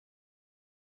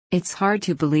It's hard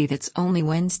to believe it's only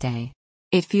Wednesday.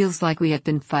 It feels like we have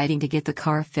been fighting to get the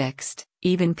car fixed,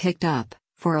 even picked up,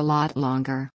 for a lot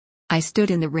longer. I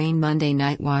stood in the rain Monday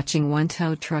night watching one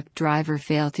tow truck driver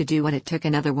fail to do what it took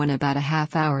another one about a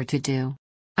half hour to do.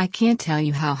 I can't tell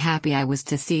you how happy I was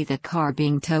to see that car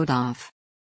being towed off.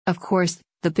 Of course,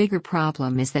 the bigger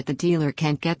problem is that the dealer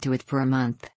can't get to it for a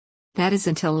month. That is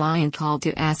until Lion called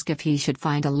to ask if he should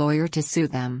find a lawyer to sue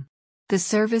them. The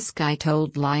service guy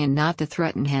told Lion not to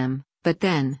threaten him, but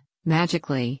then,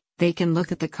 magically, they can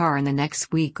look at the car in the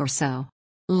next week or so.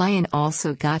 Lion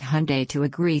also got Hyundai to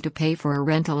agree to pay for a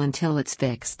rental until it's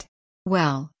fixed.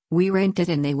 Well, we rent it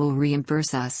and they will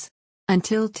reimburse us.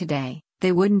 Until today,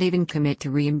 they wouldn't even commit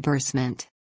to reimbursement.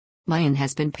 Lion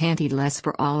has been pantyless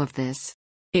for all of this.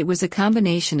 It was a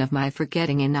combination of my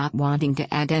forgetting and not wanting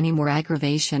to add any more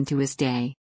aggravation to his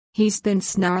day. He's been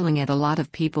snarling at a lot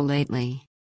of people lately.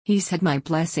 He's had my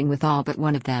blessing with all but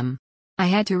one of them. I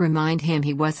had to remind him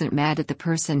he wasn't mad at the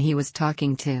person he was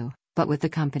talking to, but with the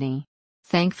company.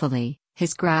 Thankfully,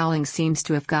 his growling seems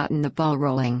to have gotten the ball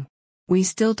rolling. We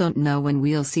still don't know when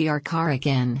we'll see our car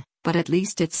again, but at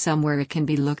least it's somewhere it can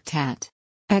be looked at.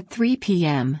 At 3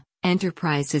 p.m.,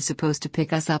 Enterprise is supposed to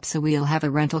pick us up so we'll have a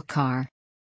rental car.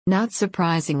 Not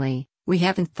surprisingly, we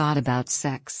haven't thought about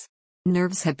sex.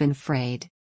 Nerves have been frayed.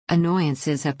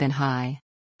 Annoyances have been high.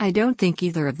 I don't think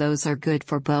either of those are good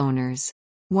for boners.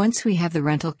 Once we have the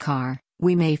rental car,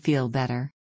 we may feel better.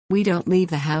 We don't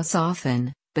leave the house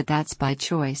often, but that's by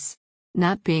choice.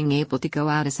 Not being able to go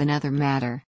out is another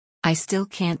matter. I still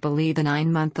can't believe a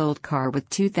 9-month-old car with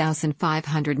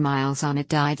 2,500 miles on it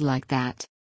died like that.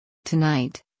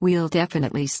 Tonight, we'll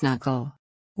definitely snuggle.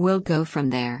 We'll go from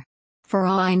there. For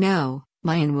all I know,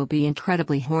 Lion will be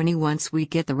incredibly horny once we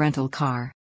get the rental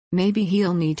car. Maybe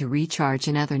he'll need to recharge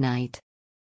another night.